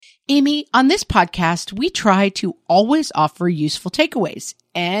Amy, on this podcast, we try to always offer useful takeaways.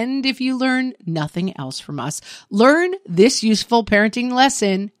 And if you learn nothing else from us, learn this useful parenting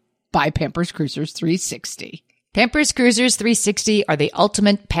lesson by Pampers Cruisers 360. Pampers Cruisers 360 are the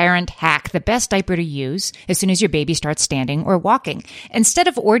ultimate parent hack, the best diaper to use as soon as your baby starts standing or walking. Instead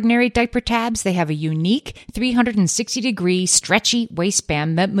of ordinary diaper tabs, they have a unique 360-degree stretchy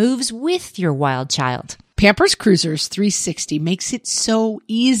waistband that moves with your wild child. Pampers Cruisers 360 makes it so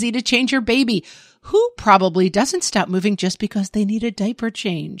easy to change your baby, who probably doesn't stop moving just because they need a diaper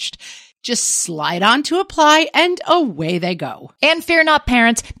changed. Just slide on to apply and away they go. And fear not,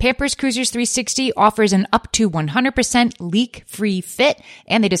 parents, Pampers Cruisers 360 offers an up to 100% leak-free fit,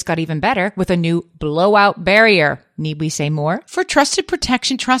 and they just got even better with a new blowout barrier. Need we say more? For trusted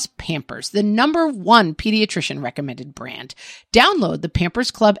protection, trust Pampers, the #1 pediatrician recommended brand. Download the Pampers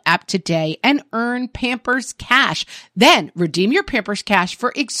Club app today and earn Pampers Cash. Then redeem your Pampers Cash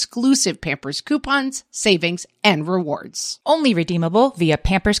for exclusive Pampers coupons, savings, and rewards. Only redeemable via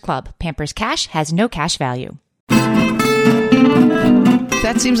Pampers Club. Pampers Cash has no cash value.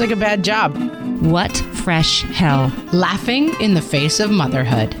 That seems like a bad job. What fresh hell? Laughing in the face of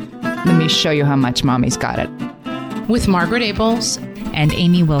motherhood. Let me show you how much mommy's got it. With Margaret Abels and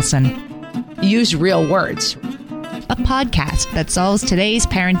Amy Wilson. Use real words. A podcast that solves today's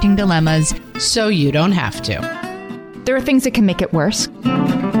parenting dilemmas so you don't have to. There are things that can make it worse.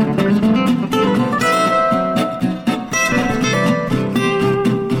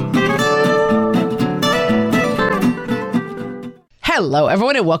 Hello,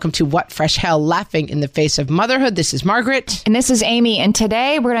 everyone, and welcome to What Fresh Hell, Laughing in the Face of Motherhood. This is Margaret. And this is Amy. And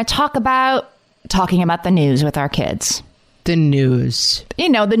today we're going to talking about the news with our kids. The news. You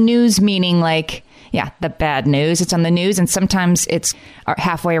know, the news meaning like, the bad news. It's on the news, and sometimes it's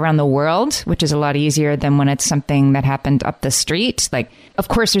halfway around the world, which is a lot easier than when it's something that happened up the street. Like, of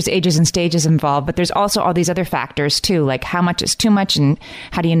course, there's ages and stages involved, but there's also all these other factors, too, like how much is too much, and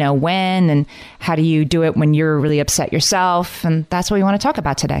how do you know when, and how do you do it when you're really upset yourself? And that's what we want to talk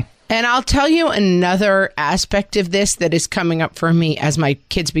about today. And I'll tell you another aspect of this that is coming up for me as my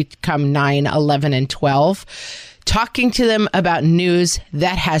kids become 9, 11, and 12. Talking to them about news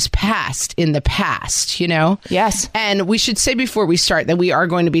that has passed in the past, you know? Yes. And we should say before we start that we are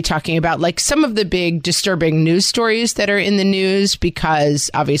going to be talking about like some of the big disturbing news stories that are in the news, because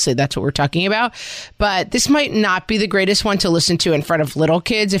obviously that's what we're talking about. But this might not be the greatest one to listen to in front of little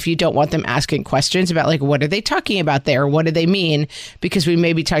kids if you don't want them asking questions about like, what are they talking about there? What do they mean? Because we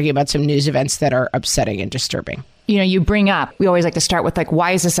may be talking about some news events that are upsetting and disturbing. You know, you bring up, we always like to start with like,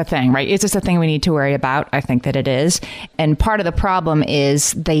 why is this a thing, right? Is this a thing we need to worry about? I think that it is. And part of the problem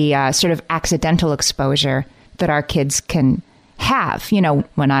is the sort of accidental exposure that our kids can have. You know,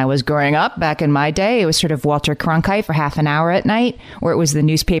 when I was growing up back in my day, it was sort of Walter Cronkite for half an hour at night, or it was the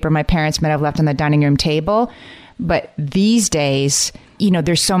newspaper my parents might have left on the dining room table. But these days, you know,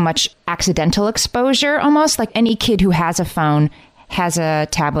 there's so much accidental exposure, almost like any kid who has a phone, has a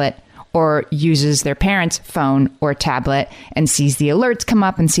tablet, or uses their parents' phone or tablet and sees the alerts come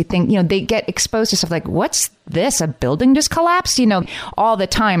up and see things, you know, they get exposed to stuff like, what's this? A building just collapsed? You know, all the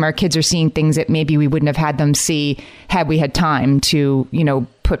time our kids are seeing things that maybe we wouldn't have had them see had we had time to, you know,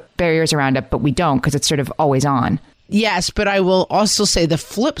 put barriers around it, but we don't because it's sort of always on. Yes, but I will also say the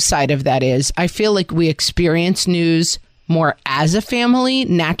flip side of that is I feel like we experience news more as a family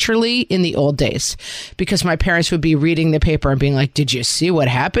naturally in the old days, because my parents would be reading the paper and being like, did you see what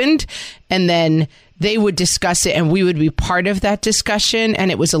happened? And then they would discuss it and we would be part of that discussion, and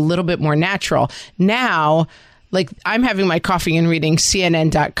it was a little bit more natural. Now, like, I'm having my coffee and reading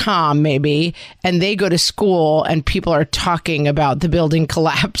CNN.com maybe, and they go to school and people are talking about the building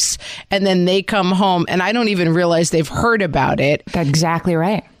collapse, and then they come home and I don't even realize they've heard about it. That's exactly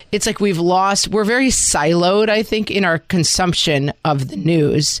right. It's like we're very siloed, I think, in our consumption of the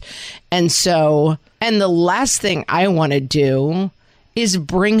news. And the last thing I want to do is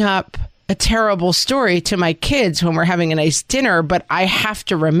bring up a terrible story to my kids when we're having a nice dinner. But I have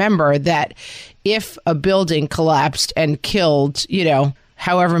to remember that if a building collapsed and killed, you know,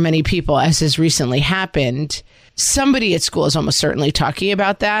 however many people as has recently happened, somebody at school is almost certainly talking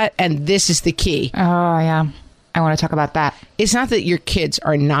about that. And this is the key. Oh, yeah. I want to talk about that. It's not that your kids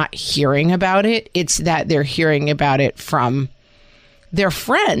are not hearing about it. It's that they're hearing about it from their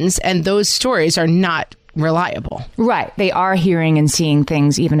friends, and those stories are not reliable. Right. They are hearing and seeing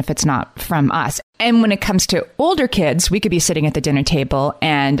things, even if it's not from us. And when it comes to older kids, we could be sitting at the dinner table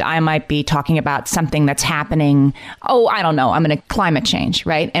and I might be talking about something that's happening. Oh, I don't know. I'm going to climate change,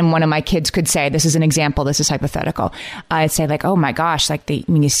 right? And one of my kids could say, this is an example, this is hypothetical. I'd say like, oh my gosh, like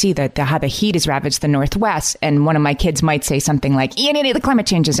you see how the heat has ravaged the Northwest. And one of my kids might say something like, the climate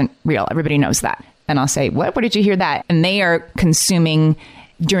change isn't real. Everybody knows that. And I'll say, what? Where did you hear that? And they are consuming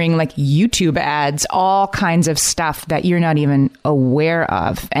during like YouTube ads, all kinds of stuff that you're not even aware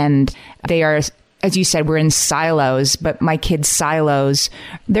of. And they are, as you said, we're in silos, but my kids' silos,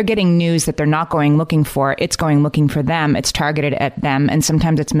 they're getting news that they're not going looking for. It's going looking for them. It's targeted at them. And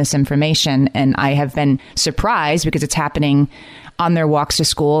sometimes it's misinformation. And I have been surprised because it's happening on their walks to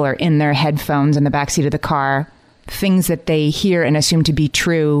school or in their headphones in the backseat of the car, things that they hear and assume to be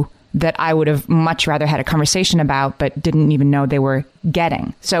true that I would have much rather had a conversation about, but didn't even know they were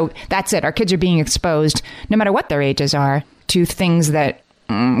getting. So that's it. Our kids are being exposed, no matter what their ages are, to things that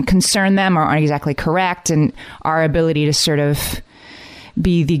concern them or aren't exactly correct. And our ability to sort of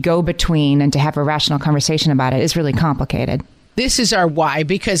be the go-between and to have a rational conversation about it is really complicated. This is our why,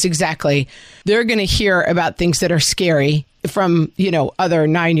 because exactly, they're going to hear about things that are scary from, other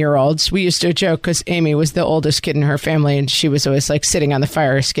 9-year-olds. We used to joke because Amy was the oldest kid in her family and she was always like sitting on the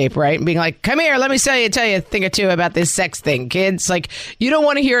fire escape, right? And being like, come here, let me tell you a thing or two about this sex thing, kids. Like, you don't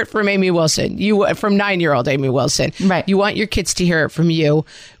want to hear it from Amy Wilson, from 9-year-old Amy Wilson. Right. You want your kids to hear it from you.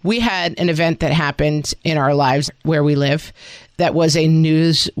 We had an event that happened in our lives where we live that was a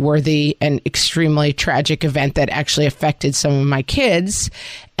newsworthy and extremely tragic event that actually affected some of my kids.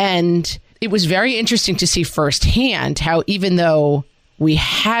 And it was very interesting to see firsthand how, even though we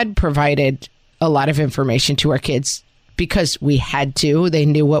had provided a lot of information to our kids because we had to, they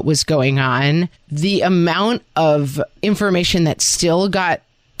knew what was going on, the amount of information that still got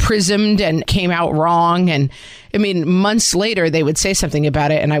prismed and came out wrong. And I mean, months later, they would say something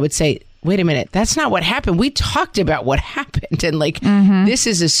about it and I would say, wait a minute, that's not what happened. We talked about what happened. And this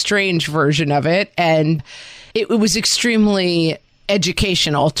is a strange version of it. And it was extremely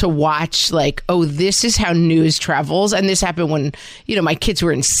educational to watch, like, oh, this is how news travels. And this happened when, my kids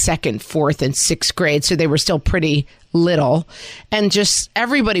were in 2nd, 4th, and 6th grade. So they were still pretty little. And just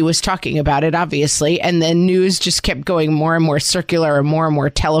everybody was talking about it, obviously. And then news just kept going more and more circular and more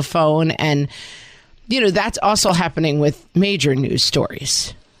telephone. And, that's also happening with major news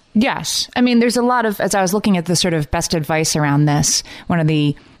stories. Yes. I mean, there's a lot of, as I was looking at the sort of best advice around this, one of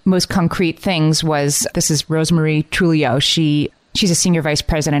the most concrete things was, this is Rosemarie Trujillo. She's a senior vice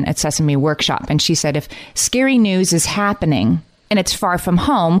president at Sesame Workshop. And she said, if scary news is happening and it's far from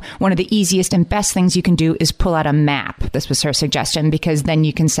home, one of the easiest and best things you can do is pull out a map. This was her suggestion, because then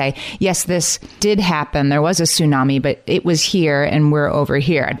you can say, yes, this did happen. There was a tsunami, but it was here and we're over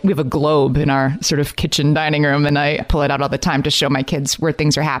here. We have a globe in our sort of kitchen dining room, and I pull it out all the time to show my kids where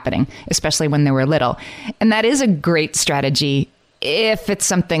things are happening, especially when they were little. And that is a great strategy if it's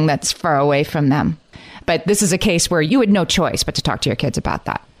something that's far away from them. But this is a case where you had no choice but to talk to your kids about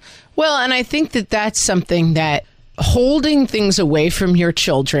that. Well, and I think that that's something that holding things away from your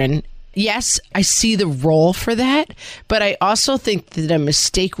children, yes, I see the role for that. But I also think that a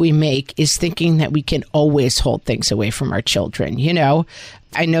mistake we make is thinking that we can always hold things away from our children.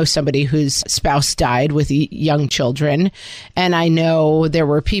 I know somebody whose spouse died with young children. And I know there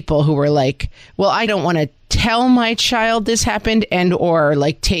were people who were like, well, I don't want to tell my child this happened or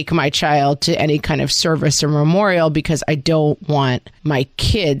take my child to any kind of service or memorial because I don't want my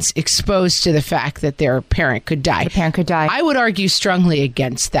kids exposed to the fact that their parent could die. The parent could die. I would argue strongly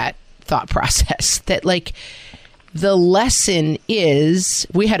against that thought process, that the lesson is,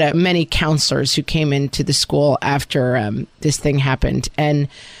 we had many counselors who came into the school after this thing happened. And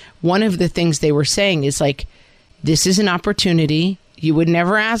one of the things they were saying is this is an opportunity you would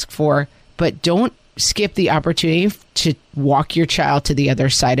never ask for, but don't skip the opportunity to walk your child to the other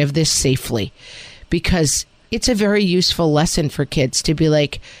side of this safely, because it's a very useful lesson for kids to be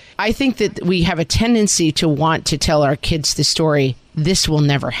I think that we have a tendency to want to tell our kids the story, this will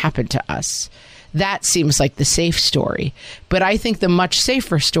never happen to us. That seems like the safe story. But I think the much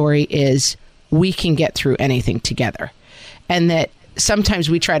safer story is we can get through anything together. And that sometimes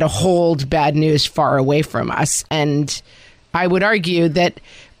we try to hold bad news far away from us. And I would argue that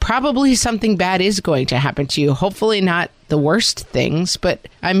probably something bad is going to happen to you. Hopefully not the worst things. But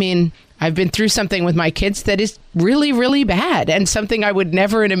I mean, I've been through something with my kids that is really, really bad, and something I would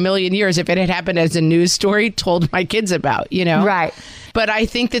never in a million years, if it had happened as a news story, told my kids about, Right. But I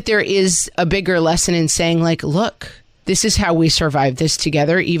think that there is a bigger lesson in saying, look, this is how we survive this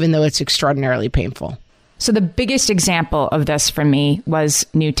together, even though it's extraordinarily painful. So the biggest example of this for me was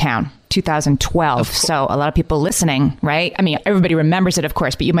Newtown, 2012. So a lot of people listening, right? I mean, everybody remembers it, of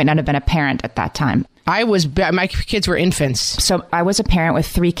course, but you might not have been a parent at that time. My kids were infants. So I was a parent with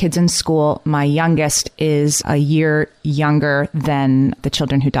 3 kids in school. My youngest is a year younger than the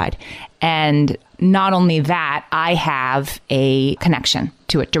children who died. And not only that, I have a connection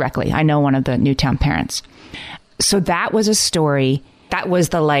to it directly. I know one of the Newtown parents. So that was a story. That was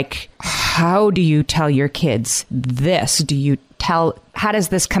the how do you tell your kids this? How does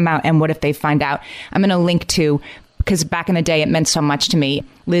this come out? And what if they find out? I'm going to link to, because back in the day, it meant so much to me.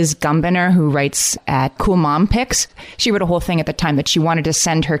 Liz Gumbiner, who writes at Cool Mom Pics, she wrote a whole thing at the time that she wanted to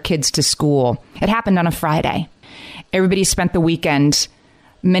send her kids to school. It happened on a Friday. Everybody spent the weekend.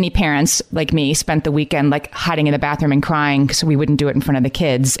 Many parents, like me, spent the weekend hiding in the bathroom and crying so we wouldn't do it in front of the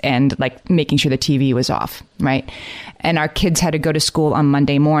kids and making sure the TV was off, right? And our kids had to go to school on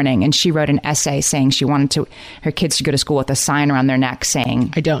Monday morning. And she wrote an essay saying she wanted her kids to go to school with a sign around their neck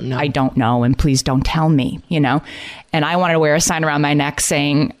saying, I don't know, and please don't tell me, And I wanted to wear a sign around my neck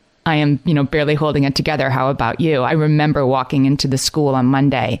saying, I am, barely holding it together. How about you? I remember walking into the school on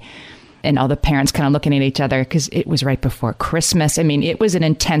Monday and all the parents kind of looking at each other because it was right before Christmas. I mean, it was an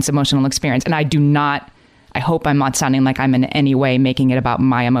intense emotional experience. And I hope I'm not sounding like I'm in any way making it about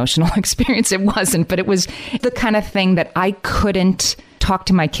my emotional experience. It wasn't, but it was the kind of thing that I couldn't talk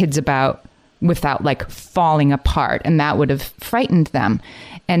to my kids about without falling apart. And that would have frightened them.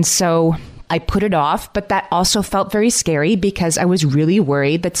 And so I put it off, but that also felt very scary because I was really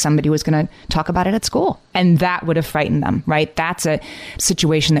worried that somebody was going to talk about it at school. And that would have frightened them, right? That's a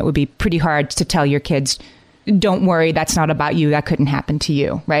situation that would be pretty hard to tell your kids, don't worry, that's not about you. That couldn't happen to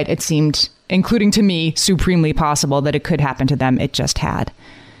you, right? It seemed, including to me, supremely possible that it could happen to them. It just had.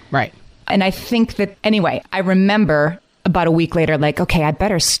 Right. And I think that, anyway, I remember about a week later, okay, I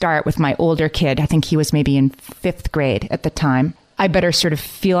better start with my older kid. I think he was maybe in 5th grade at the time. I better sort of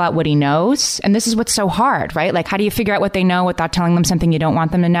feel out what he knows. And this is what's so hard, right? How do you figure out what they know without telling them something you don't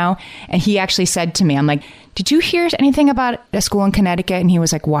want them to know? And he actually said to me, I'm like, did you hear anything about a school in Connecticut? And he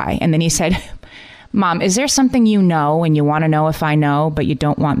was like, why? And then he said, Mom, is there something you know and you want to know if I know, but you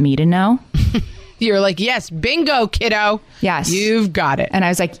don't want me to know? You're like, yes, bingo, kiddo. Yes. You've got it. And I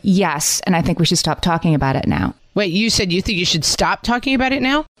was like, yes. And I think we should stop talking about it now. Wait, you said you think you should stop talking about it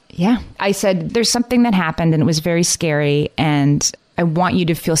now? Yeah. I said, there's something that happened and it was very scary and I want you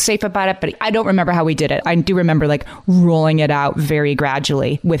to feel safe about it, but I don't remember how we did it. I do remember rolling it out very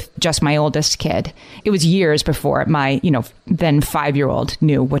gradually with just my oldest kid. It was years before my, then 5-year-old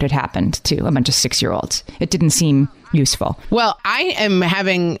knew what had happened to a bunch of 6-year-olds. It didn't seem useful. Well, I am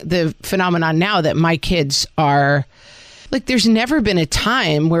having the phenomenon now that my kids are there's never been a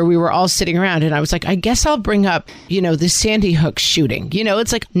time where we were all sitting around and I was like, I guess I'll bring up, the Sandy Hook shooting.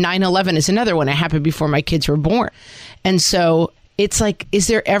 It's 9/11 is another one that happened before my kids were born. And so it's is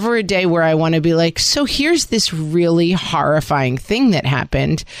there ever a day where I want to be so here's this really horrifying thing that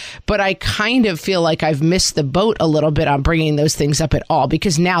happened, but I kind of feel like I've missed the boat a little bit on bringing those things up at all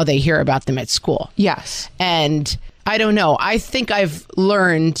because now they hear about them at school. Yes. And I don't know. I think I've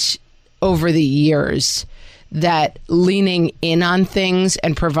learned over the years that leaning in on things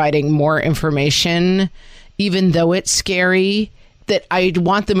and providing more information, even though it's scary, that I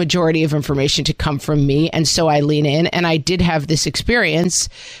want the majority of information to come from me. And so I lean in. And I did have this experience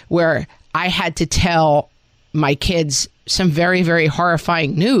where I had to tell my kids some very, very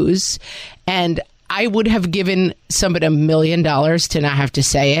horrifying news. And I would have given somebody $1 million to not have to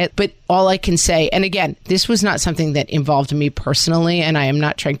say it. But all I can say, and again, this was not something that involved me personally, and I am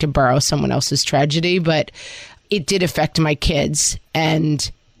not trying to borrow someone else's tragedy, but it did affect my kids.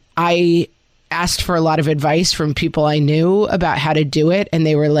 And I asked for a lot of advice from people I knew about how to do it. And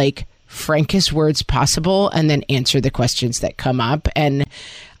they were frankest words possible, and then answer the questions that come up. And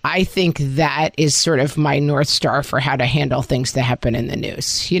I think that is sort of my North Star for how to handle things that happen in the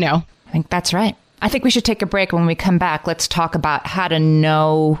news, I think that's right. I think we should take a break. When we come back, let's talk about how to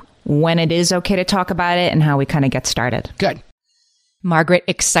know when it is okay to talk about it and how we kind of get started. Good. Margaret,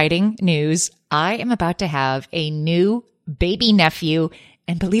 exciting news. I am about to have a new baby nephew.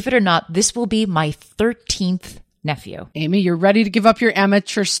 And believe it or not, this will be my 13th nephew. Amy, you're ready to give up your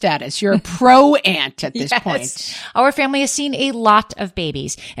amateur status. You're a pro aunt at this point. Our family has seen a lot of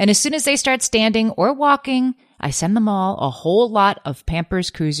babies. And as soon as they start standing or walking, I send them all a whole lot of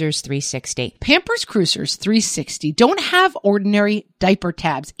Pampers Cruisers 360. Pampers Cruisers 360 don't have ordinary diaper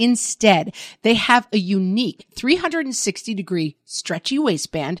tabs. Instead, they have a unique 360-degree stretchy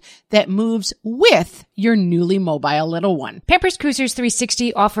waistband that moves with your newly mobile little one. Pampers Cruisers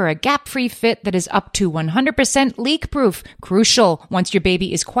 360 offer a gap-free fit that is up to 100% leak-proof. Crucial once your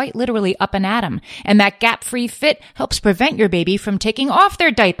baby is quite literally up and at 'em. And that gap-free fit helps prevent your baby from taking off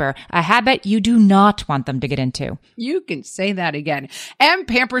their diaper, a habit you do not want them to get into. You can say that again. And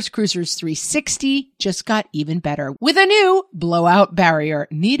Pampers Cruisers 360 just got even better with a new blowout barrier.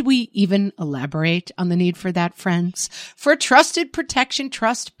 Need we even elaborate on the need for that, friends? For trusted protection,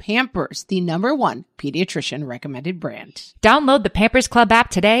 trust Pampers, the #1 pediatrician recommended brand. Download the Pampers Club app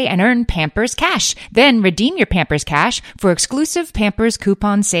today and earn Pampers Cash. Then redeem your Pampers Cash for exclusive Pampers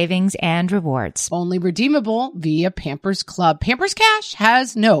coupon savings and rewards. Only redeemable via Pampers Club. Pampers Cash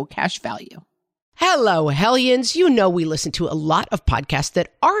has no cash value. Hello, Hellions. You know we listen to a lot of podcasts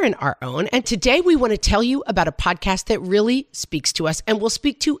that aren't our own, and today we want to tell you about a podcast that really speaks to us and will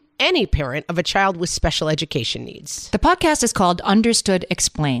speak to any parent of a child with special education needs. The podcast is called Understood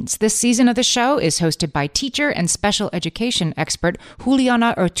Explains. This season of the show is hosted by teacher and special education expert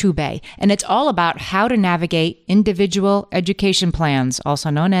Juliana Urtubey, and it's all about how to navigate individual education plans, also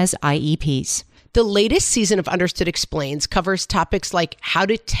known as IEPs. The latest season of Understood Explains covers topics like how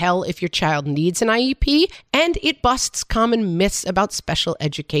to tell if your child needs an IEP, and it busts common myths about special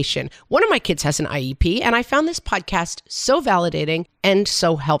education. One of my kids has an IEP, and I found this podcast so validating and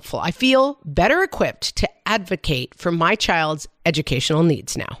so helpful. I feel better equipped to advocate for my child's educational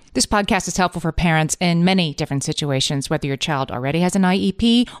needs now. This podcast is helpful for parents in many different situations, whether your child already has an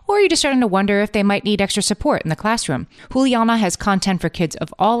IEP or you're just starting to wonder if they might need extra support in the classroom. Juliana has content for kids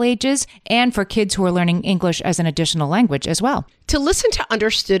of all ages and for kids who are learning English as an additional language as well. To listen to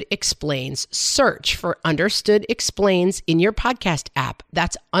Understood Explains, search for Understood Explains in your podcast app.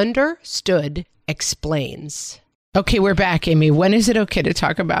 That's Understood Explains. Okay, we're back, Amy. When is it okay to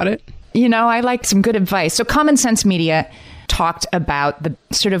talk about it? You know, I like some good advice. So Common Sense Media talked about the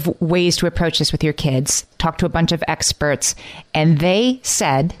sort of ways to approach this with your kids, talked to a bunch of experts, and they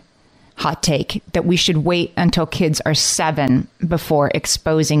said, hot take, that we should wait until kids are 7 before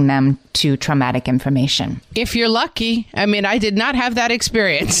exposing them to traumatic information. If you're lucky. I mean, I did not have that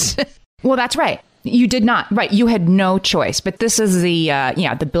experience. Well, that's right. You did not. Right. You had no choice. But this is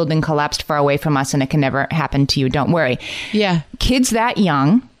the building collapsed far away from us and it can never happen to you. Don't worry. Yeah. Kids that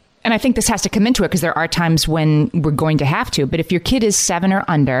young, and I think this has to come into it because there are times when we're going to have to. But if your kid is 7 or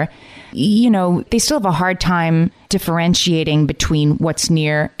under, you know, they still have a hard time differentiating between what's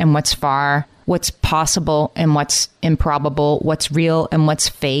near and what's far, what's possible and what's improbable, what's real and what's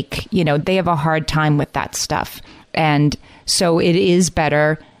fake. You know, they have a hard time with that stuff. And so it is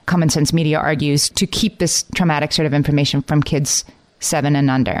better, Common Sense Media argues, to keep this traumatic sort of information from kids 7 and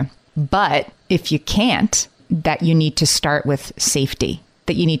under. But if you can't, that you need to start with safety.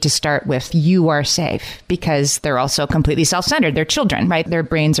 That you need to start with, you are safe, because they're also completely self-centered. They're children, right? Their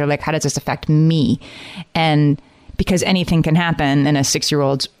brains are like, how does this affect me? And because anything can happen in a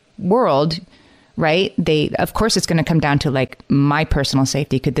 6-year-old's world, right? Of course, it's going to come down to like my personal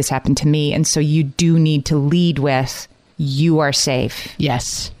safety. Could this happen to me? And so you do need to lead with, you are safe.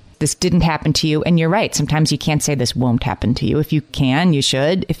 Yes. This didn't happen to you. And you're right. Sometimes you can't say this won't happen to you. If you can, you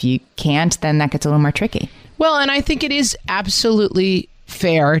should. If you can't, then that gets a little more tricky. Well, and I think it is absolutely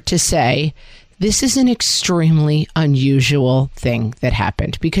fair to say this is an extremely unusual thing that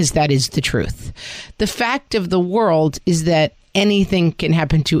happened, because that is the truth. The fact of the world is that anything can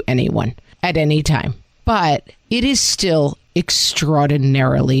happen to anyone at any time, but it is still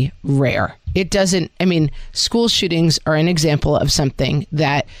extraordinarily rare. School shootings are an example of something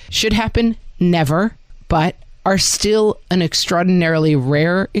that should happen never, but are still an extraordinarily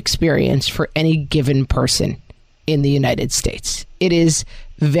rare experience for any given person in the United States. It is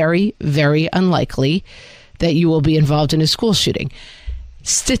very, very unlikely that you will be involved in a school shooting,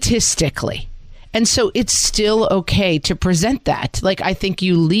 statistically. And so it's still okay to present that. Like, I think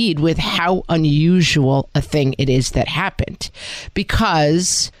you lead with how unusual a thing it is that happened,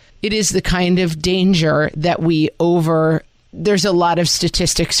 because it is the kind of danger that there's a lot of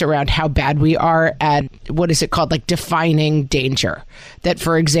statistics around how bad we are at, what is it called? Like defining danger. That,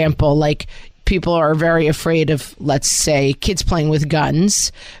 for example, like people are very afraid of, let's say, kids playing with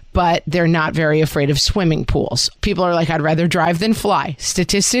guns, but they're not very afraid of swimming pools. People are like, I'd rather drive than fly.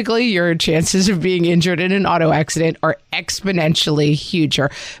 Statistically, your chances of being injured in an auto accident are exponentially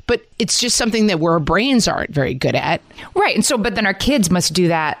huger. But it's just something that our brains aren't very good at. Right. And so, but then our kids must do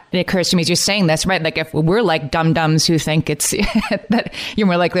that. It occurs to me as you're saying this, right? Like if we're like dum-dums who think it's that you're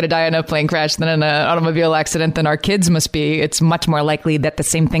more likely to die in a plane crash than in an automobile accident, then our kids must be, it's much more likely that the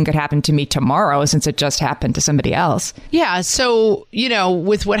same thing could happen to me tomorrow since it just happened to somebody else. Yeah. So,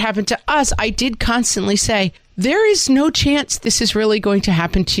 with what happened to us, I did constantly say, there is no chance this is really going to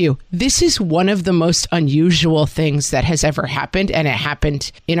happen to you. This is one of the most unusual things that has ever happened, and it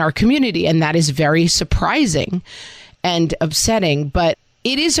happened in our community, and that is very surprising and upsetting. But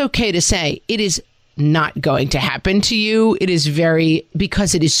it is okay to say it is not going to happen to you. It is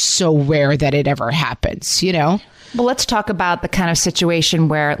because it is so rare that it ever happens, you know? Well, let's talk about the kind of situation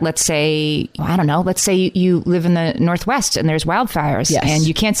where, let's say you live in the Northwest and there's wildfires. Yes. And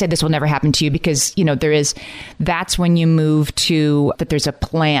you can't say this will never happen to you because, that's when you move to that there's a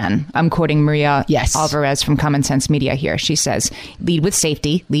plan. I'm quoting Maria Alvarez from Common Sense Media here. She says, lead with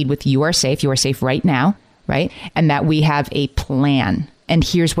safety, lead with you are safe right now, right? And that we have a plan. And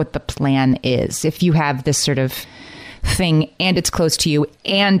here's what the plan is. If you have this sort of thing and it's close to you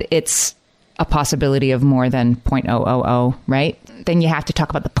and it's a possibility of more than 0.000, right? Then you have to talk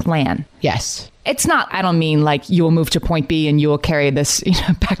about the plan. Yes. It's not, I don't mean like you will move to point B and you will carry this,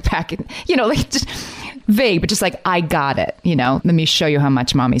 backpack, and, like just vague, but just like, I got it, let me show you how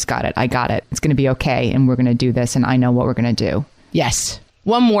much mommy's got it. I got it. It's going to be okay. And we're going to do this. And I know what we're going to do. Yes.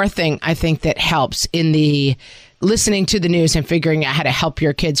 One more thing I think that helps in the listening to the news and figuring out how to help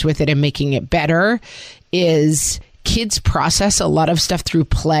your kids with it and making it better is kids process a lot of stuff through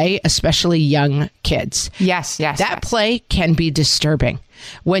play, especially young kids. Yes. That play can be disturbing.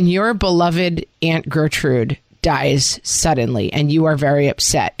 When your beloved Aunt Gertrude dies suddenly and you are very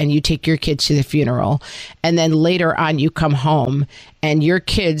upset and you take your kids to the funeral and then later on you come home and your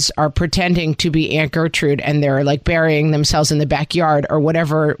kids are pretending to be Aunt Gertrude and they're like burying themselves in the backyard or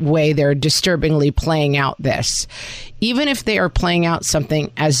whatever way they're disturbingly playing out this. Even if they are playing out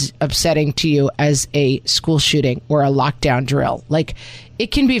something as upsetting to you as a school shooting or a lockdown drill, like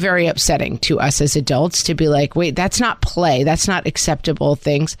it can be very upsetting to us as adults to be like, wait, that's not play. That's not acceptable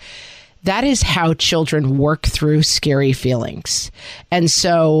things. That is how children work through scary feelings. And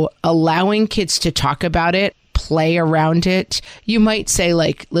so allowing kids to talk about it, play around it, you might say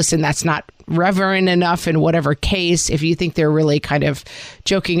like, listen, that's not reverent enough in whatever case. If you think they're really kind of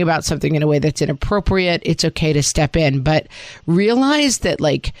joking about something in a way that's inappropriate, it's okay to step in. But realize that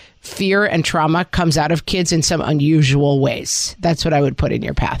like fear and trauma comes out of kids in some unusual ways. That's what I would put in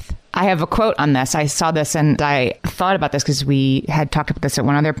your path. I have a quote on this. I saw this and I thought about this because we had talked about this at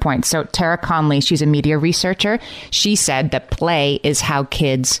one other point. So Tara Conley, she's a media researcher. She said that play is how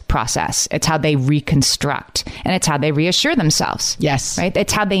kids process. It's how they reconstruct and it's how they reassure themselves. Yes. Right?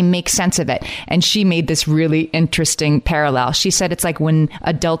 It's how they make sense of it. And she made this really interesting parallel. She said it's like when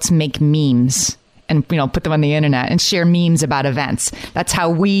adults make memes and, put them on the internet and share memes about events. That's how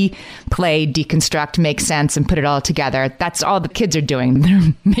we play, deconstruct, make sense, and put it all together. That's all the kids are doing.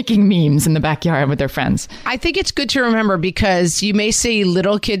 They're making memes in the backyard with their friends. I think it's good to remember because you may see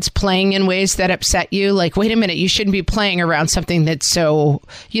little kids playing in ways that upset you. Like, wait a minute, you shouldn't be playing around something that's so,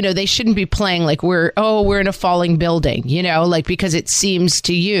 they shouldn't be playing like we're in a falling building, like because it seems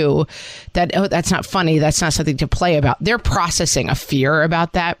to you that, that's not funny. That's not something to play about. They're processing a fear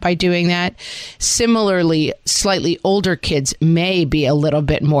about that by doing that. Similarly, slightly older kids may be a little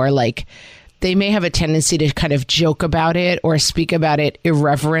bit more like they may have a tendency to kind of joke about it or speak about it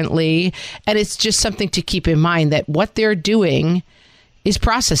irreverently. And it's just something to keep in mind that what they're doing is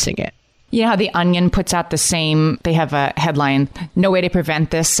processing it. You know how The Onion puts out they have a headline, "No way to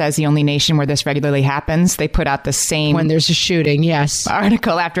prevent this, says the only nation where this regularly happens." They put out the same... When there's a shooting, yes.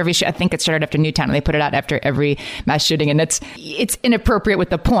 Article after every... I think it started after Newtown, and they put it out after every mass shooting. And it's inappropriate with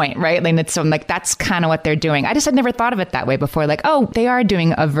the point, right? And it's that's kind of what they're doing. I just had never thought of it that way before. Like, they are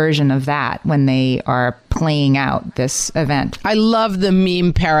doing a version of that when they are playing out this event. I love the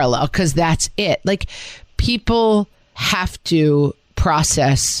meme parallel because that's it. Like, people have to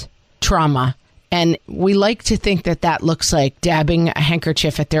process trauma. And we like to think that looks like dabbing a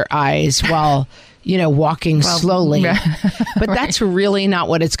handkerchief at their eyes while, walking slowly. Yeah. But Right. That's really not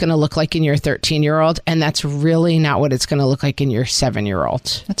what it's going to look like in your 13-year-old. And that's really not what it's going to look like in your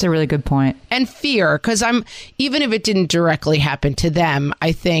 7-year-old. That's a really good point. And fear, because even if it didn't directly happen to them,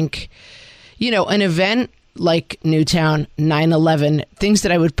 I think, an event like Newtown, 9/11, things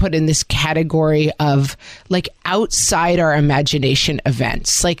that I would put in this category of like outside our imagination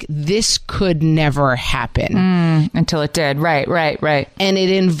events. Like this could never happen. Until it did. Right. And it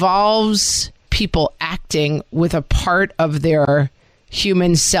involves people acting with a part of their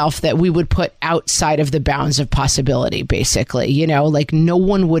human self that we would put outside of the bounds of possibility, basically. Like no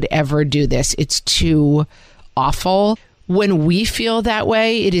one would ever do this. It's too awful. When we feel that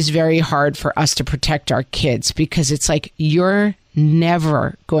way, it is very hard for us to protect our kids because it's like you're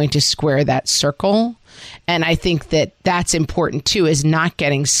never going to square that circle. And I think that that's important too, is not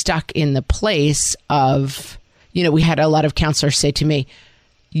getting stuck in the place of, we had a lot of counselors say to me,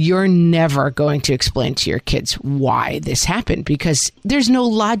 you're never going to explain to your kids why this happened because there's no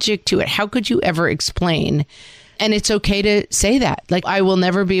logic to it. How could you ever explain? And it's okay to say that. Like, I will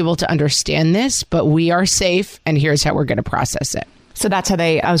never be able to understand this, but we are safe, and here's how we're going to process it. So that's how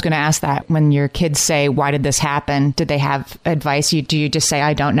I was going to ask that. When your kids say, why did this happen? Did they have advice? Do you just say,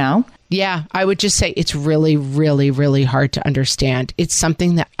 I don't know? Yeah, I would just say it's really, really, really hard to understand. It's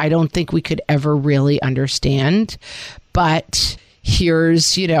something that I don't think we could ever really understand, but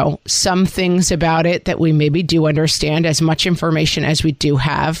here's, some things about it that we maybe do understand, as much information as we do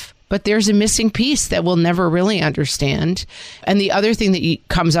have. But there's a missing piece that we'll never really understand. And the other thing that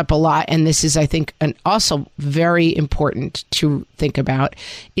comes up a lot, and this is, I think, also very important to think about,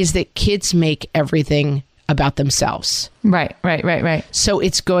 is that kids make everything about themselves. Right. So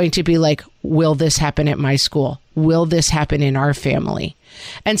it's going to be like, will this happen at my school? Will this happen in our family?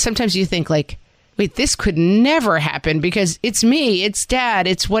 And sometimes you think like, wait, this could never happen because it's me, it's dad,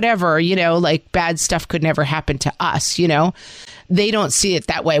 it's whatever, like bad stuff could never happen to us, They don't see it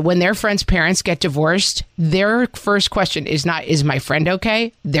that way. When their friends' parents get divorced, their first question is not, is my friend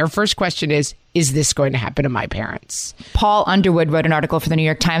okay? Their first question is this going to happen to my parents? Paul Underwood wrote an article for the New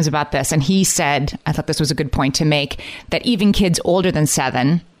York Times about this, and he said, I thought this was a good point to make, that even kids older than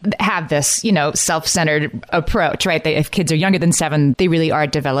 7 have this, self-centered approach, right? If kids are younger than 7, they really are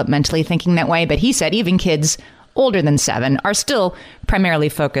developmentally thinking that way. But he said even kids older than 7 are still primarily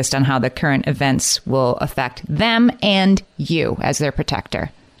focused on how the current events will affect them and you as their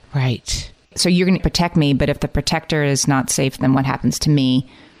protector. Right. So you're going to protect me, but if the protector is not safe, then what happens to me?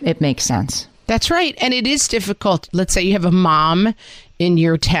 It makes sense. That's right. And it is difficult. Let's say you have a mom in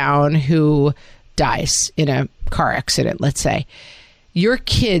your town who dies in a car accident, let's say. Your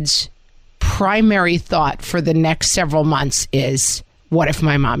kid's primary thought for the next several months is, what if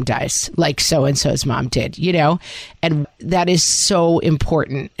my mom dies like so-and-so's mom did, And that is so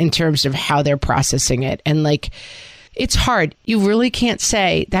important in terms of how they're processing it. And like, it's hard. You really can't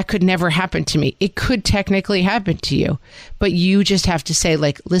say that could never happen to me. It could technically happen to you, but you just have to say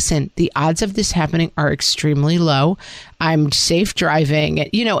like, listen, the odds of this happening are extremely low. I'm safe driving,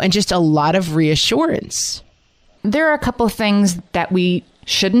 and just a lot of reassurance. There are a couple of things that we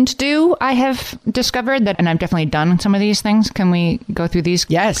shouldn't do, I have discovered that, and I've definitely done some of these things. Can we go through these?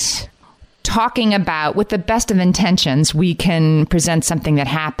 Yes. Talking about, with the best of intentions, we can present something that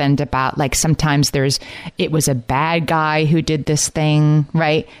happened about, like, sometimes it was a bad guy who did this thing,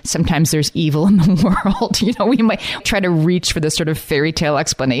 right? Sometimes there's evil in the world. We might try to reach for the sort of fairy tale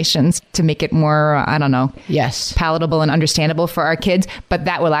explanations to make it more, yes, palatable and understandable for our kids. But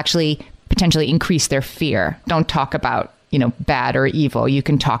that will actually potentially increase their fear. Don't talk about bad or evil. You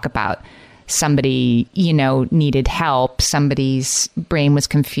can talk about somebody, needed help. Somebody's brain was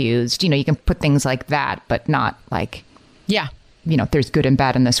confused. You can put things like that, but not like, yeah, there's good and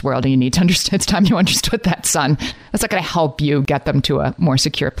bad in this world and you need to understand. It's time you understood that, son. That's not going to help you get them to a more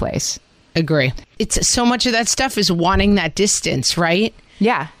secure place. Agree. It's so much of that stuff is wanting that distance, right?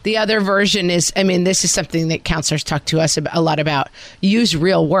 Yeah. The other version is, this is something that counselors talk to us a lot about. Use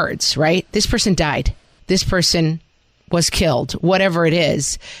real words, right? This person died. This person was killed, whatever it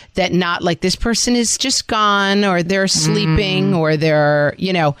is, that not like this person is just gone or they're sleeping or they're,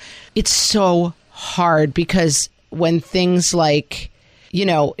 it's so hard because when things like,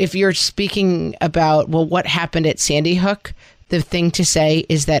 if you're speaking about, well, what happened at Sandy Hook, the thing to say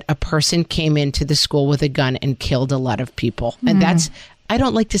is that a person came into the school with a gun and killed a lot of people. And I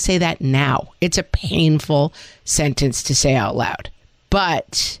don't like to say that now. It's a painful sentence to say out loud,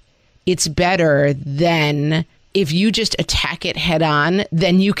 but it's better than if you just attack it head on,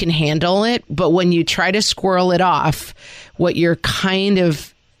 then you can handle it. But when you try to squirrel it off, what you're kind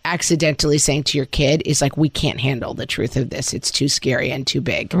of accidentally saying to your kid is like, we can't handle the truth of this. It's too scary and too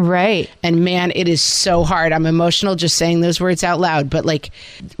big. Right. And man, it is so hard. I'm emotional just saying those words out loud. But like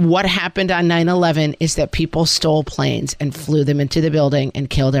what happened on 9/11 is that people stole planes and flew them into the building and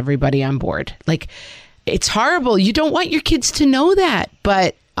killed everybody on board. Like, it's horrible. You don't want your kids to know that.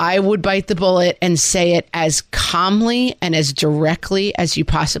 But I would bite the bullet and say it as calmly and as directly as you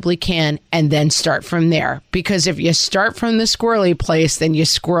possibly can, and then start from there. Because if you start from the squirrely place, then you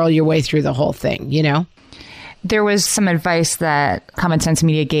squirrel your way through the whole thing, There was some advice that Common Sense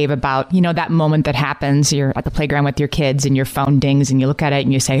Media gave about, that moment that happens. You're at the playground with your kids and your phone dings and you look at it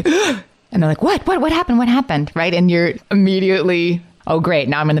and you say, and they're like, what happened? What happened? Right? And you're immediately, oh, great.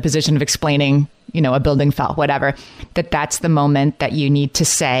 Now I'm in the position of explaining, a building fell, whatever, that's the moment that you need to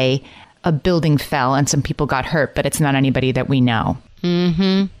say a building fell and some people got hurt, but it's not anybody that we know.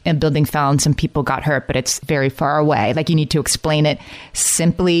 Mm-hmm. A building fell and some people got hurt, but it's very far away. Like, you need to explain it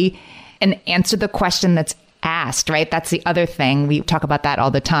simply and answer the question that's asked, right? That's the other thing. We talk about that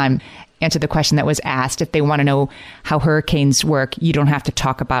all the time. Answer the question that was asked. If they want to know how hurricanes work, you don't have to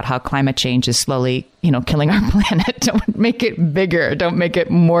talk about how climate change is slowly, killing our planet. Don't make it bigger. Don't make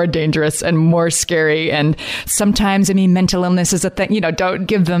it more dangerous and more scary. And sometimes, mental illness is a thing. Don't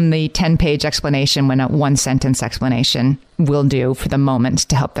give them the 10-page explanation when a one-sentence explanation will do for the moment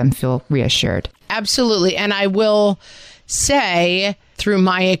to help them feel reassured. Absolutely. And I will say, through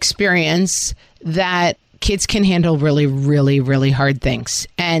my experience, that kids can handle really, really, really hard things.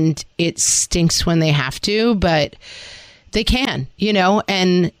 And it stinks when they have to, but they can,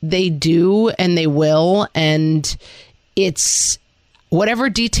 and they do, and they will. And it's whatever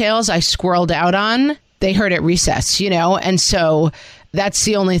details I squirreled out on, they heard at recess, And so that's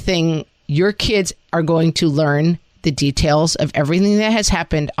the only thing. Your kids are going to learn the details of everything that has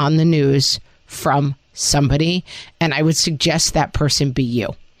happened on the news from somebody. And I would suggest that person be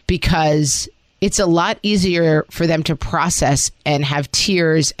you, because it's a lot easier for them to process and have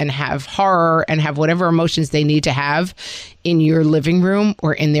tears and have horror and have whatever emotions they need to have in your living room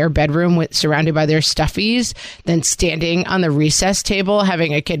or in their bedroom surrounded by their stuffies than standing on the recess table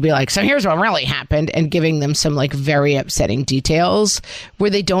having a kid be like, so here's what really happened, and giving them some very upsetting details where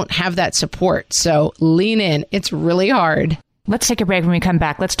they don't have that support. So lean in. It's really hard. Let's take a break. When we come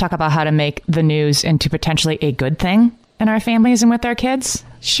back, let's talk about how to make the news into potentially a good thing in our families and with our kids.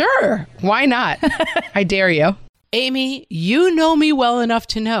 Sure. Why not? I dare you. Amy, you know me well enough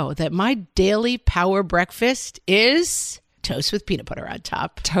to know that my daily power breakfast is toast with peanut butter on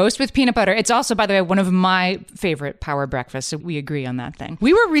top. Toast with peanut butter. It's also, by the way, one of my favorite power breakfasts. So we agree on that thing.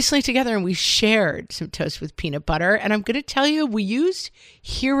 We were recently together and we shared some toast with peanut butter. And I'm going to tell you, we used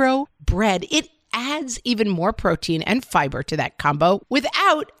Hero bread. It adds even more protein and fiber to that combo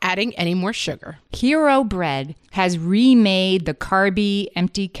without adding any more sugar. Hero Bread has remade the carby,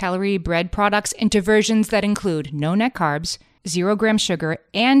 empty-calorie bread products into versions that include no net carbs, 0 gram sugar,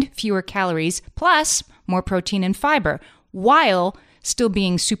 and fewer calories, plus more protein and fiber, while still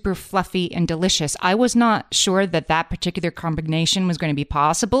being super fluffy and delicious. I was not sure that particular combination was going to be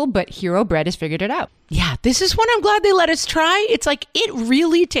possible, but Hero Bread has figured it out. Yeah, this is one I'm glad they let us try. It's it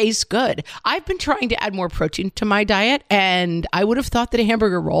really tastes good. I've been trying to add more protein to my diet, and I would have thought that a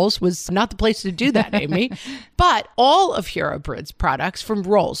hamburger rolls was not the place to do that, Amy. But all of Hero Bread's products, from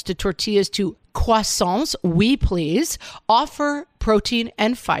rolls to tortillas to croissants, we please, offer protein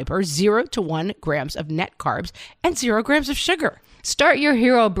and fiber, 0 to 1 grams of net carbs, and 0 grams of sugar. Start your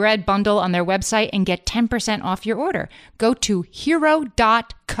Hero Bread bundle on their website and get 10% off your order. Go to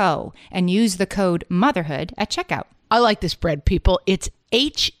hero.co and use the code motherhood at checkout. I like this bread, people. It's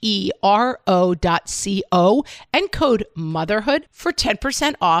HERO.co and code motherhood for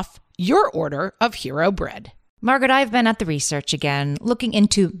 10% off your order of Hero Bread. Margaret, I've been at the research again, looking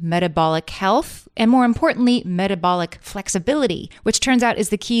into metabolic health and, more importantly, metabolic flexibility, which turns out is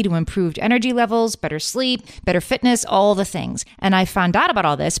the key to improved energy levels, better sleep, better fitness, all the things. And I found out about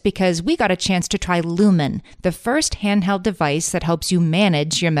all this because we got a chance to try Lumen, the first handheld device that helps you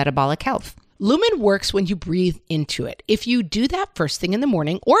manage your metabolic health. Lumen works when you breathe into it. If you do that first thing in the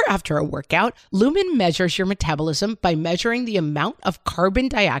morning or after a workout, Lumen measures your metabolism by measuring the amount of carbon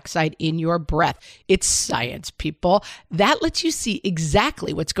dioxide in your breath. It's science, people. That lets you see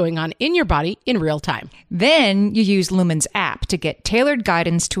exactly what's going on in your body in real time. Then you use Lumen's app to get tailored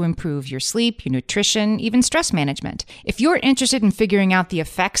guidance to improve your sleep, your nutrition, even stress management. If you're interested in figuring out the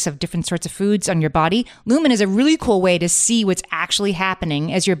effects of different sorts of foods on your body, Lumen is a really cool way to see what's actually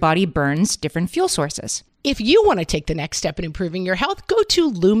happening as your body burns different fuel sources. If you want to take the next step in improving your health, go to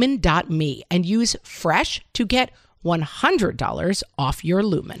lumen.me and use FRESH to get $100 off your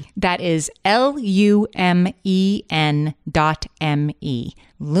Lumen. That is LUMEN.ME.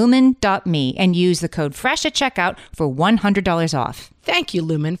 Lumen.me, and use the code FRESH at checkout for $100 off. Thank you,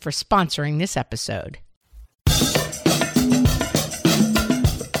 Lumen, for sponsoring this episode.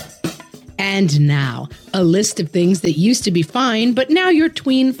 And now, a list of things that used to be fine, but now your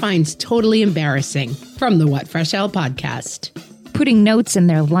tween finds totally embarrassing, from the What Fresh Hell podcast. Putting notes in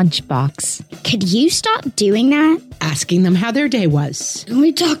their lunchbox. Could you stop doing that? Asking them how their day was. Can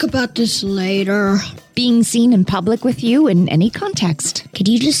we talk about this later? Being seen in public with you in any context. Could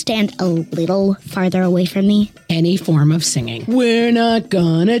you just stand a little farther away from me? Any form of singing. We're not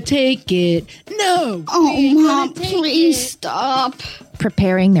gonna take it. No! Oh, Mom, please stop.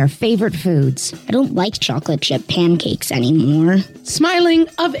 Preparing their favorite foods. I don't like chocolate chip pancakes anymore. Smiling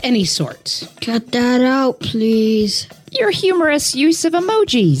of any sort. Cut that out, please. Your humorous use of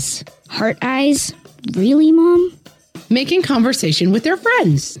emojis. Heart eyes? Really, Mom? Making conversation with their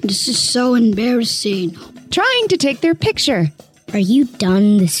friends. This is so embarrassing. Trying to take their picture. Are you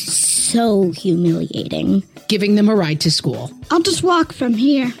done? This is so humiliating. Giving them a ride to school. I'll just walk from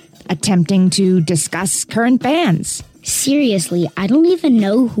here. Attempting to discuss current bands. Seriously, I don't even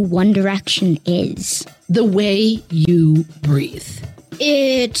know who One Direction is. The way you breathe.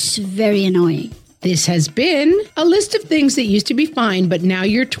 It's very annoying. This has been a list of things that used to be fine, but now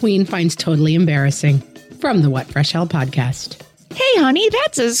your tween finds totally embarrassing. From the What Fresh Hell podcast. Hey, honey,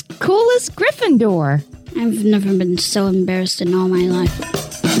 that's as cool as Gryffindor. I've never been so embarrassed in all my life.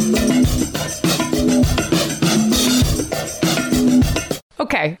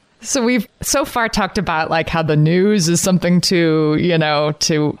 Okay, so we've so far talked about like how the news is something to,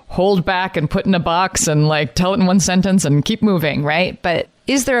 to hold back and put in a box and like tell it in one sentence and keep moving, right? But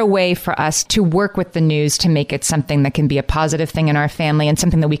is there a way for us to work with the news to make it something that can be a positive thing in our family and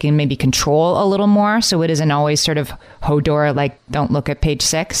something that we can maybe control a little more so it isn't always sort of Hodor, like don't look at page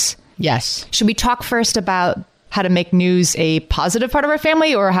 6? Yes. Should we talk first about how to make news a positive part of our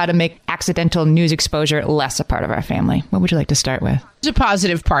family or how to make accidental news exposure less a part of our family? What would you like to start with? It's a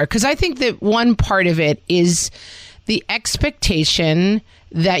positive part because I think that one part of it is the expectation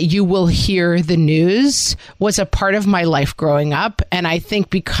that you will hear the news was a part of my life growing up. And I think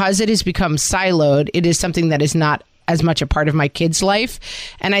because it has become siloed, it is something that is not as much a part of my kids' life.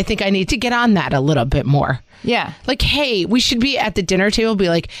 And I think I need to get on that a little bit more. Yeah. Like, hey, we should be at the dinner table, be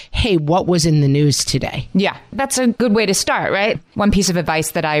like, hey, what was in the news today? Yeah, that's a good way to start, right? One piece of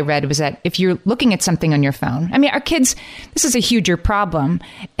advice that I read was that if you're looking at something on your phone, I mean, our kids, this is a huger problem.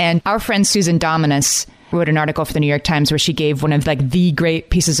 And our friend Susan Dominus wrote an article for the New York Times where she gave one of like the great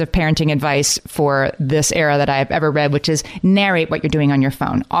pieces of parenting advice for this era that I've ever read, which is narrate what you're doing on your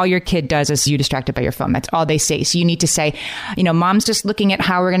phone. All your kid does is you distracted by your phone. That's all they say. So you need to say, mom's just looking at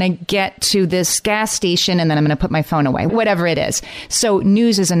how we're going to get to this gas station and then I'm going to put my phone away, whatever it is. So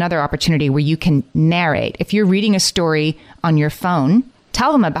news is another opportunity where you can narrate. If you're reading a story on your phone,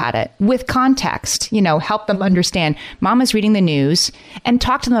 tell them about it with context, help them understand Mama's reading the news and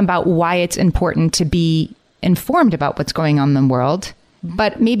talk to them about why it's important to be informed about what's going on in the world.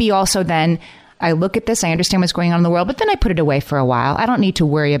 But maybe also then I look at this, I understand what's going on in the world, but then I put it away for a while. I don't need to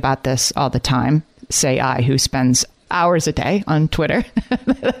worry about this all the time. Say I, who spends hours a day on Twitter.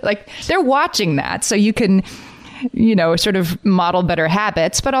 Like they're watching that. So you can, sort of model better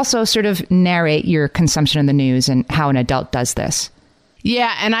habits, but also sort of narrate your consumption of the news and how an adult does this.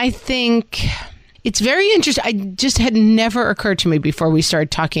 Yeah, and I think it's very interesting. I just had never occurred to me before we started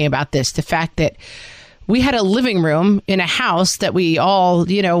talking about this, the fact that we had a living room in a house that we all,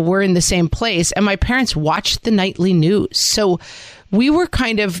 were in the same place, and my parents watched the nightly news. So we were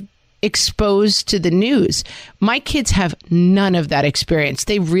kind of exposed to the news. My kids have none of that experience.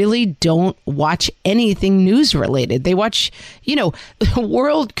 They really don't watch anything news related. They watch, the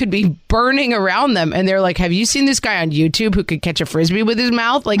world could be burning around them and they're like, have you seen this guy on YouTube who could catch a Frisbee with his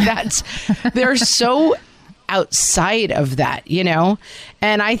mouth? Like they're so outside of that,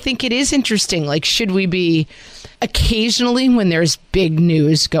 And I think it is interesting. Like, should we be occasionally when there's big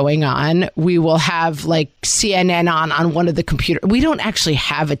news going on, we will have like CNN on one of the computer. We don't actually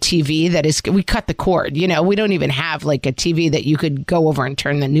have a TV that is, we cut the cord, we don't even have like a TV that you could go over and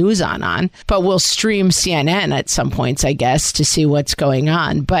turn the news on, but we'll stream CNN at some points, I guess, to see what's going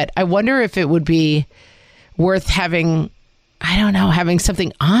on. But I wonder if it would be worth having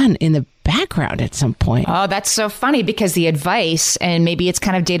something on in the background at some point. Oh, that's so funny because the advice, and maybe it's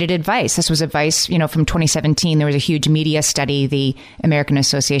kind of dated advice. This was advice, from 2017. There was a huge media study, the American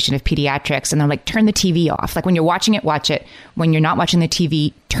Association of Pediatrics, and they're like, turn the TV off. Like when you're watching it, watch it. When you're not watching the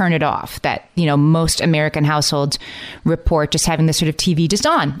TV, turn it off. That, most American households report just having this sort of TV just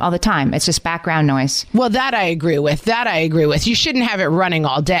on all the time. It's just background noise. Well, that I agree with. You shouldn't have it running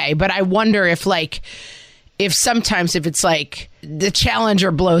all day. But I wonder if sometimes it's like the Challenger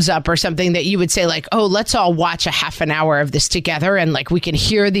blows up or something that you would say like, oh, let's all watch a half an hour of this together and like we can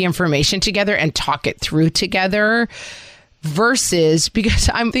hear the information together and talk it through together versus, because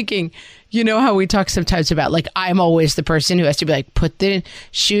I'm thinking, how we talk sometimes about like, I'm always the person who has to be like, put the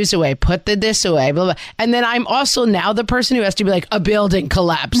shoes away, put the this away, blah, blah. And then I'm also now the person who has to be like, a building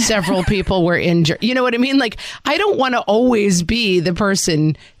collapsed, several people were injured. You know what I mean? Like, I don't want to always be the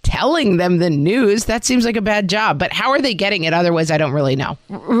person telling them the news. That seems like a bad job, but how are they getting it? Otherwise, I don't really know.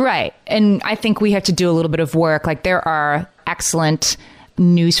 Right. And I think we have to do a little bit of work. Like there are excellent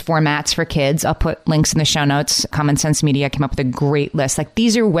news formats for kids. I'll put links in the show notes. Common Sense Media came up with a great list. Like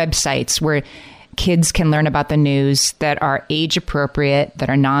these are websites where kids can learn about the news that are age appropriate, that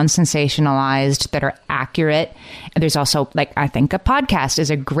are non-sensationalized, that are accurate. And there's also, like, I think a podcast is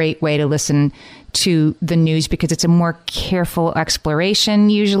a great way to listen to the news because it's a more careful exploration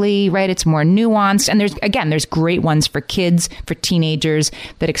usually, right? It's more nuanced. And there's great ones for kids, for teenagers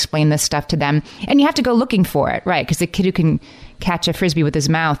that explain this stuff to them. And you have to go looking for it, right? Because the kid who can catch a Frisbee with his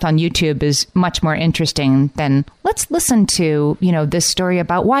mouth on YouTube is much more interesting than let's listen to, this story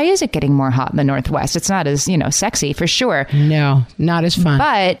about why is it getting more hot in the Northwest? It's not as, sexy for sure. No, not as fun.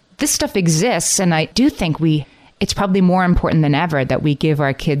 But this stuff exists. And I do think it's probably more important than ever that we give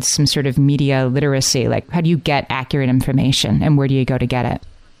our kids some sort of media literacy. Like, how do you get accurate information and where do you go to get it?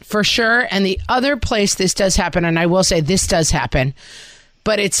 For sure. And the other place this does happen, and I will say this does happen,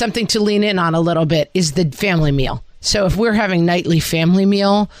 but it's something to lean in on a little bit, is the family meal. So if we're having nightly family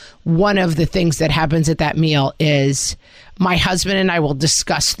meal, one of the things that happens at that meal is my husband and I will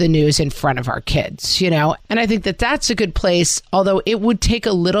discuss the news in front of our kids, And I think that that's a good place, although it would take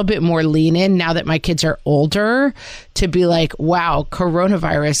a little bit more lean in now that my kids are older to be like, wow,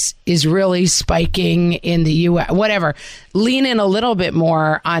 coronavirus is really spiking in the U.S., whatever. Lean in a little bit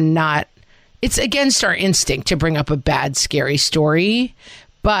more on it's against our instinct to bring up a bad, scary story.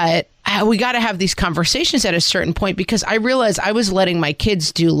 But we got to have these conversations at a certain point because I realized I was letting my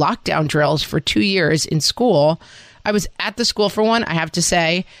kids do lockdown drills for 2 years in school. I was at the school for one, I have to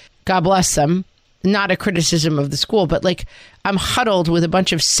say, God bless them. Not a criticism of the school, but like I'm huddled with a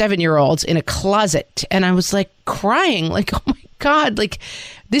bunch of 7-year-olds in a closet. And I was like crying, like, oh my God, like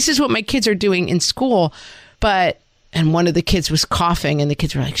this is what my kids are doing in school. And one of the kids was coughing and the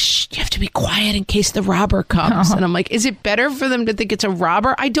kids were like, shh, you have to be quiet in case the robber comes. And I'm like, is it better for them to think it's a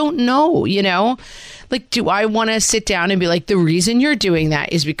robber? I don't know, Like, do I want to sit down and be like, the reason you're doing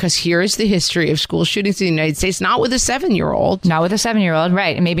that is because here's the history of school shootings in the United States, not with a 7-year-old. Not with a 7-year-old,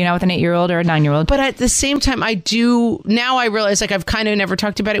 right. And maybe not with an 8-year-old or a 9-year-old. But at the same time, now I realize like I've kind of never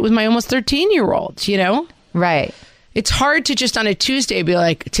talked about it with my almost 13-year-old, Right. It's hard to just on a Tuesday be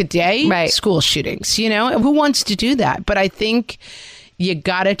like, today, right. School shootings, Who wants to do that? But I think you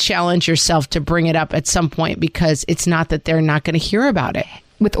got to challenge yourself to bring it up at some point because it's not that they're not going to hear about it.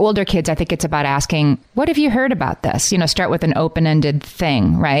 With older kids, I think it's about asking, what have you heard about this? Start with an open-ended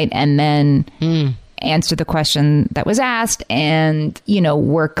thing, right? And then answer the question that was asked and,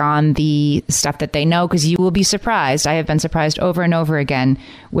 work on the stuff that they know because you will be surprised. I have been surprised over and over again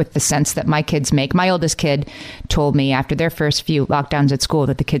with the sense that my kids make. My oldest kid told me after their first few lockdowns at school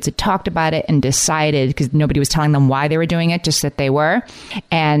that the kids had talked about it and decided, because nobody was telling them why they were doing it, just that they were.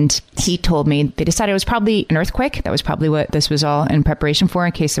 And he told me they decided it was probably an earthquake. That was probably what this was all in preparation for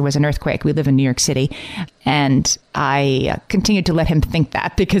in case there was an earthquake. We live in New York City. And I continued to let him think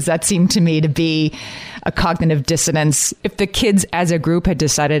that because that seemed to me to be a cognitive dissonance. If the kids as a group had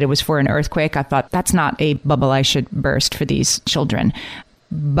decided it was for an earthquake, I thought that's not a bubble I should burst for these children.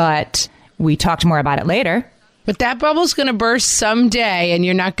 But we talked more about it later. But that bubble's going to burst someday and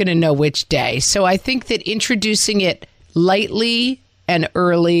you're not going to know which day. So I think that introducing it lightly and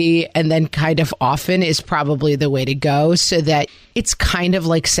early and then kind of often is probably the way to go so that it's kind of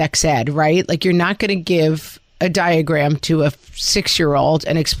like sex ed, right? Like you're not going to give a diagram to a 6-year-old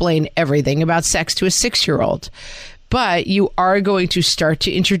and explain everything about sex to a 6-year-old. But you are going to start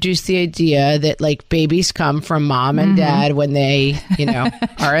to introduce the idea that like babies come from mom and dad when they,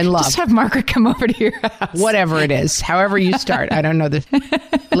 are in love. Just have Margaret come over to your house. Whatever it is, however you start. I don't know.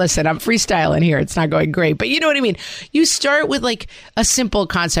 Listen, I'm freestyling here. It's not going great. But you know what I mean? You start with like a simple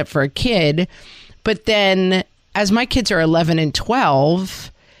concept for a kid. But then as my kids are 11 and 12,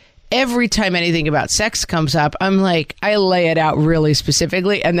 every time anything about sex comes up, I'm like, I lay it out really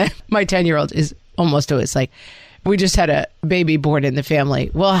specifically. And then my 10-year-old is almost always like, we just had a baby born in the family.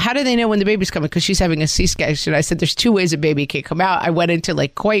 Well, how do they know when the baby's coming? Because she's having a C-section. I said, there's 2 ways a baby can come out. I went into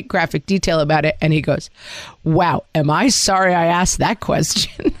like quite graphic detail about it. And he goes, wow, am I sorry I asked that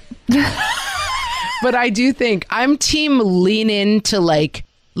question? But I do think I'm team lean into like,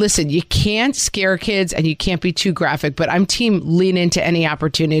 listen, you can't scare kids and you can't be too graphic, but I'm team lean into any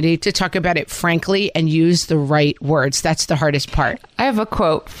opportunity to talk about it frankly and use the right words. That's the hardest part. I have a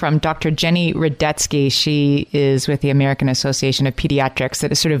quote from Dr. Jenny Radetzky. She is with the American Association of Pediatrics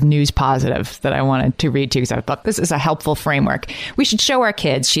that is sort of news positive that I wanted to read to you because I thought this is a helpful framework. We should show our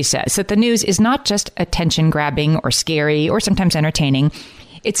kids, she says, that the news is not just attention grabbing or scary or sometimes entertaining.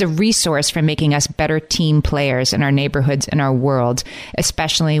 It's a resource for making us better team players in our neighborhoods and our world,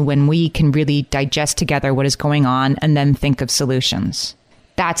 especially when we can really digest together what is going on and then think of solutions.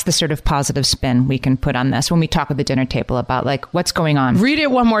 That's the sort of positive spin we can put on this when we talk at the dinner table about like what's going on. Read it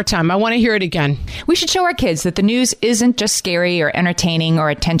one more time. I want to hear it again. We should show our kids that the news isn't just scary or entertaining or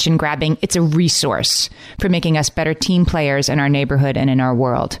attention grabbing. It's a resource for making us better team players in our neighborhood and in our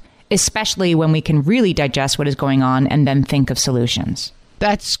world, especially when we can really digest what is going on and then think of solutions.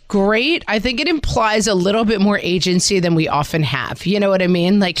 That's great. I think it implies a little bit more agency than we often have. You know what I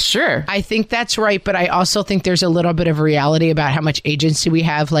mean? Like, sure. I think that's right. But I also think there's a little bit of reality about how much agency we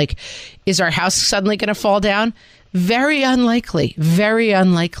have. Like, is our house suddenly going to fall down? Very unlikely. Very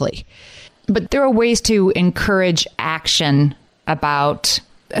unlikely. But there are ways to encourage action about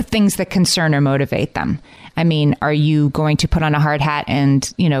things that concern or motivate them. I mean, are you going to put on a hard hat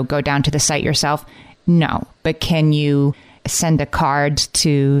and, go down to the site yourself? No. But can you send a card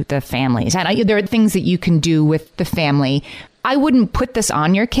to the families? And there are things that you can do with the family. I wouldn't put this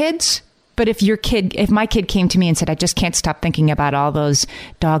on your kids, but if my kid came to me and said, I just can't stop thinking about all those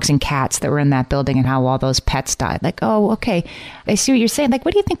dogs and cats that were in that building and how all those pets died. Like, oh, okay. I see what you're saying. Like,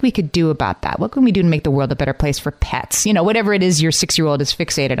 what do you think we could do about that? What can we do to make the world a better place for pets? Whatever it is your 6-year-old is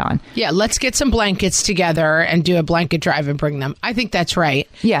fixated on. Yeah, let's get some blankets together and do a blanket drive and bring them. I think that's right.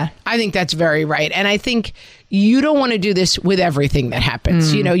 Yeah. I think that's very right. And I think you don't want to do this with everything that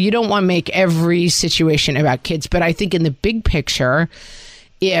happens. You don't want to make every situation about kids. But I think in the big picture,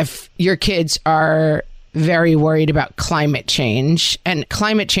 if your kids are very worried about climate change, and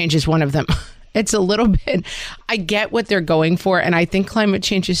climate change is one of them, it's a little bit, I get what they're going for. And I think climate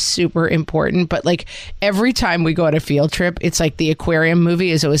change is super important. But like every time we go on a field trip, it's like the aquarium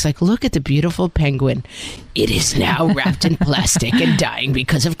movie is always like, look at the beautiful penguin. It is now wrapped in plastic and dying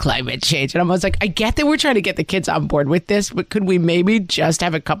because of climate change. And I'm always like, I get that we're trying to get the kids on board with this, but could we maybe just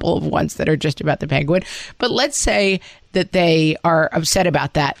have a couple of ones that are just about the penguin? But let's say that they are upset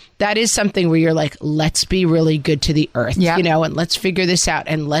about that. That is something where you're like, let's be really good to the earth, and let's figure this out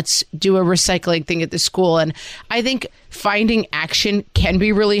and let's do a recycling thing at the school. And I think finding action can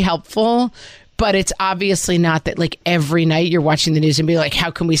be really helpful, but it's obviously not that like every night you're watching the news and be like,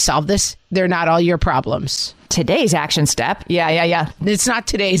 how can we solve this? They're not all your problems. Today's action step. Yeah. It's not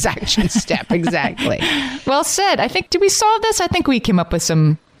today's action step. Exactly. Well said. I think, did we solve this? I think we came up with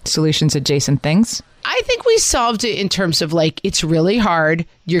some solutions adjacent things. I think we solved it in terms of like, it's really hard.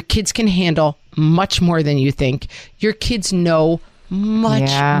 Your kids can handle much more than you think. Your kids know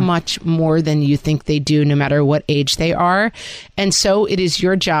much more than you think they do, no matter what age they are. And so it is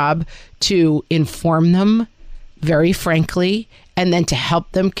your job to inform them very frankly, and then to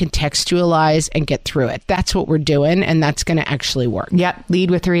help them contextualize and get through it. That's what we're doing, and that's going to actually work. Yep.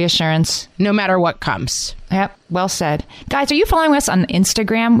 Lead with reassurance. No matter what comes. Yep. Well said. Guys, are you following us on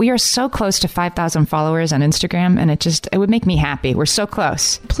Instagram? We are so close to 5,000 followers on Instagram, and it would make me happy. We're so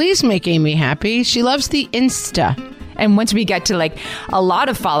close. Please make Amy happy. She loves the Insta. And once we get to like a lot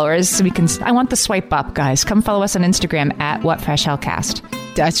of followers, I want the swipe up, guys. Come follow us on Instagram at WhatFreshHellCast.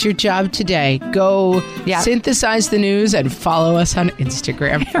 That's your job today. Go synthesize the news and follow us on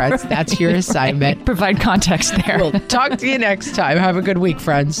Instagram, friends. That's your assignment. Provide context there. We'll talk to you next time. Have a good week,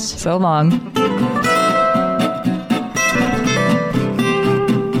 friends. So long.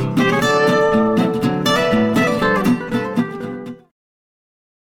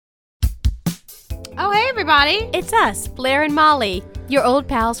 Oh, hey, everybody. It's us, Blair and Molly, your old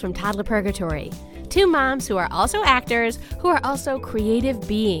pals from Toddler Purgatory. Two moms who are also actors, who are also creative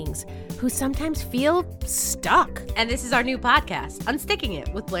beings, who sometimes feel stuck. And this is our new podcast, Unsticking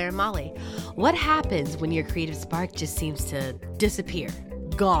It with Blair and Molly. What happens when your creative spark just seems to disappear?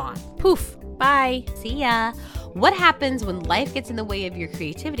 Gone. Poof. Bye. See ya. What happens when life gets in the way of your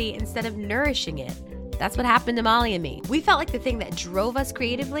creativity instead of nourishing it? That's what happened to Molly and me. We felt like the thing that drove us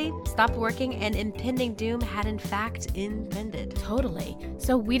creatively stopped working, and impending doom had in fact impended. Totally.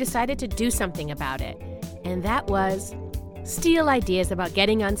 So we decided to do something about it. And that was steal ideas about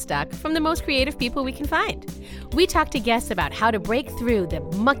getting unstuck from the most creative people we can find. We talked to guests about how to break through the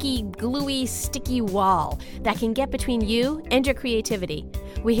mucky, gluey, sticky wall that can get between you and your creativity.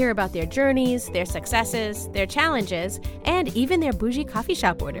 We hear about their journeys, their successes, their challenges, and even their bougie coffee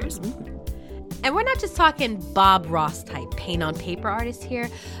shop orders. And we're not just talking Bob Ross type paint on paper artists here,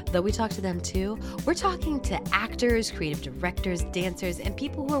 though we talk to them too. We're talking to actors, creative directors, dancers, and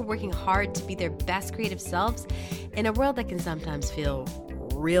people who are working hard to be their best creative selves in a world that can sometimes feel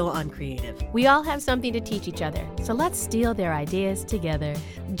real uncreative. We all have something to teach each other, so let's steal their ideas together.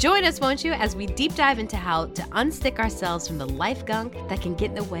 Join us, won't you, as we deep dive into how to unstick ourselves from the life gunk that can get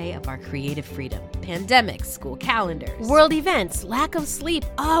in the way of our creative freedom. Pandemics, school calendars, world events, lack of sleep.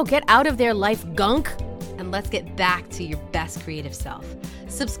 Oh, get out of their life gunk. And let's get back to your best creative self.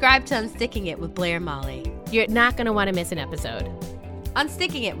 Subscribe to Unsticking It with Blair and Molly. You're not going to want to miss an episode.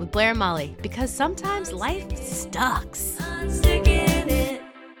 Unsticking It with Blair and Molly, because sometimes life sucks.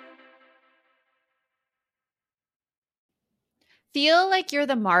 Feel like you're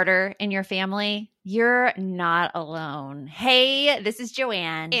the martyr in your family? You're not alone. Hey, this is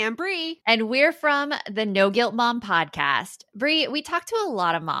Joanne. And Bree. And we're from the No Guilt Mom podcast. Bree, we talk to a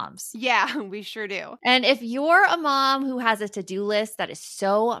lot of moms. Yeah, we sure do. And if you're a mom who has a to-do list that is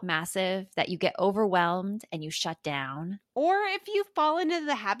so massive that you get overwhelmed and you shut down, or if you fall into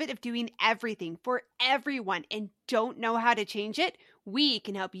the habit of doing everything for everyone and don't know how to change it, we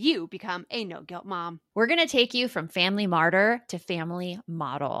can help you become a no-guilt mom. we're going to take you from family martyr to family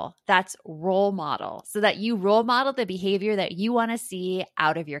model. That's role model, so that you role model the behavior that you want to see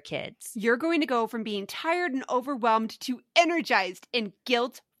out of your kids. You're going to go from being tired and overwhelmed to energized and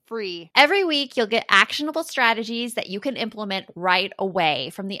guilt-free. Every week, you'll get actionable strategies that you can implement right away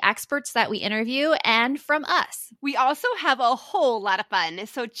from the experts that we interview and from us. We also have a whole lot of fun,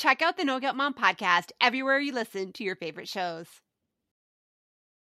 so check out the No Guilt Mom podcast everywhere you listen to your favorite shows.